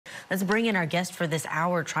Let's bring in our guest for this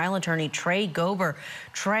hour, trial attorney Tray Gober.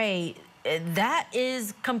 Tray, that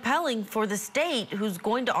is compelling for the state, who's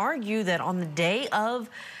going to argue that on the day of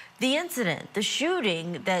the incident, the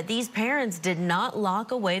shooting, that these parents did not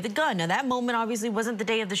lock away the gun. Now, that moment obviously wasn't the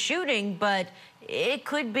day of the shooting, but it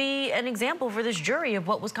could be an example for this jury of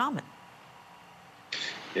what was common.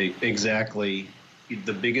 Exactly.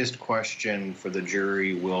 The biggest question for the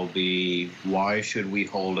jury will be, why should we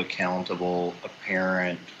hold accountable a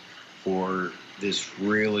parent for this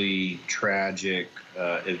really tragic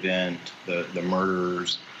event, the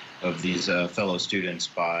murders of these fellow students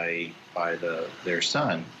by their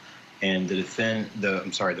son? And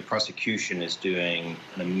the prosecution is doing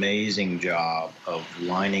an amazing job of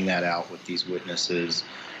lining that out with these witnesses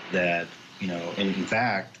that, in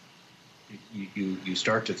fact, you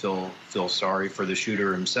start to feel sorry for the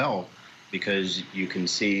shooter himself, because you can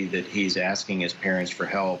see that he's asking his parents for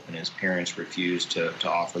help and his parents refuse to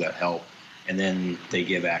offer that help, and then they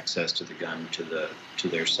give access to the gun to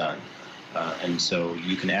their son. And so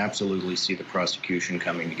you can absolutely see the prosecution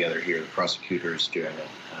coming together here. The prosecutor is doing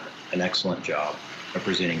an excellent job of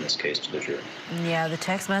presenting this case to the jury. Yeah, the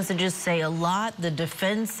text messages say a lot. The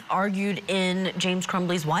defense argued in James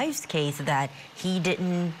Crumbley's wife's case that he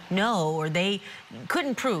didn't know, or they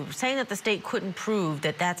couldn't prove, saying that the state couldn't prove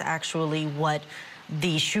that that's actually what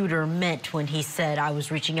the shooter meant when he said, "I was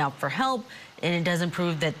reaching out for help." And it doesn't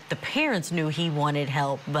prove that the parents knew he wanted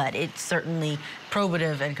help, but it's certainly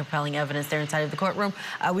probative and compelling evidence there inside of the courtroom.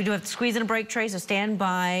 We do have to squeeze in a break, Tray, so stand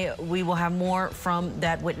by. We will have more from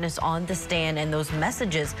that witness on the stand and those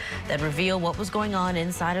messages that reveal what was going on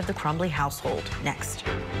inside of the Crumbley household. Next.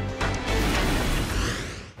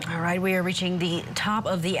 All right, we are reaching the top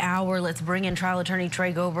of the hour. Let's bring in trial attorney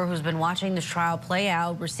Tray Gober, who's been watching this trial play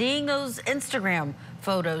out. We're seeing those Instagram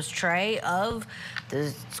photos, Tray, of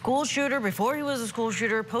the school shooter before he was a school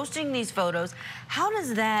shooter, posting these photos. How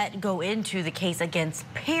does that go into the case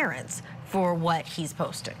against parents for what he's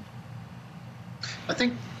posting? I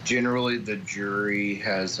think generally the jury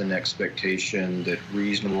has an expectation that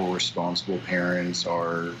reasonable, responsible parents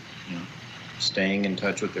are, staying in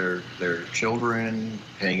touch with their children,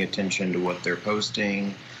 paying attention to what they're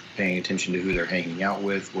posting, paying attention to who they're hanging out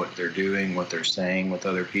with, what they're doing, what they're saying with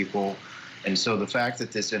other people. And so the fact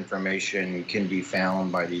that this information can be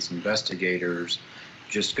found by these investigators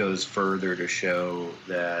just goes further to show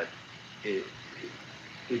that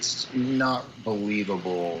it's not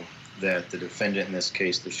believable that the defendant, in this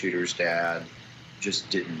case the shooter's dad, just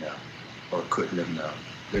didn't know or couldn't have known.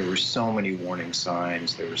 There were so many warning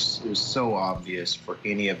signs. It was so obvious for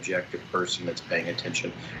any objective person that's paying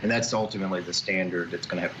attention. And that's ultimately the standard that's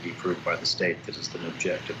going to have to be proved by the state, that is, an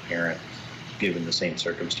objective parent, given the same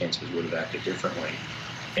circumstances, would have acted differently.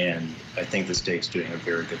 And I think the state's doing a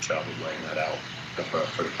very good job of laying that out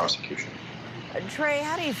for the prosecution. Tray,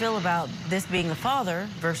 how do you feel about this being the father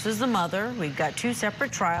versus the mother? We've got two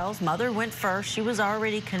separate trials. Mother went first. She was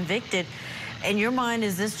already convicted. In your mind,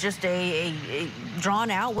 is this just a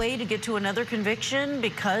drawn-out way to get to another conviction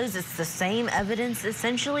because it's the same evidence,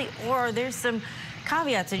 essentially? Or are there some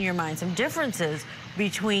caveats in your mind, some differences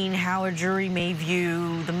between how a jury may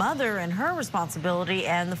view the mother and her responsibility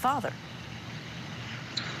and the father?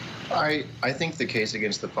 I think the case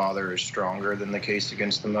against the father is stronger than the case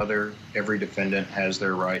against the mother. Every defendant has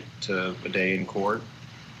their right to a day in court,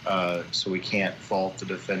 so we can't fault the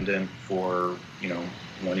defendant for,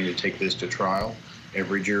 wanting to take this to trial.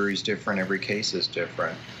 Every jury is different, every case is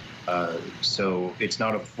different. So it's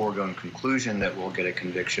not a foregone conclusion that we'll get a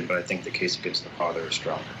conviction, but I think the case against the father is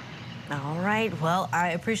stronger. All right. Well, I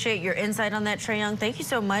appreciate your insight on that, Tray Young. Thank you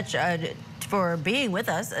so much for being with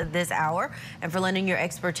us this hour and for lending your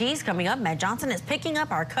expertise. Coming up, Matt Johnson is picking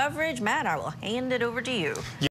up our coverage. Matt, I will hand it over to you.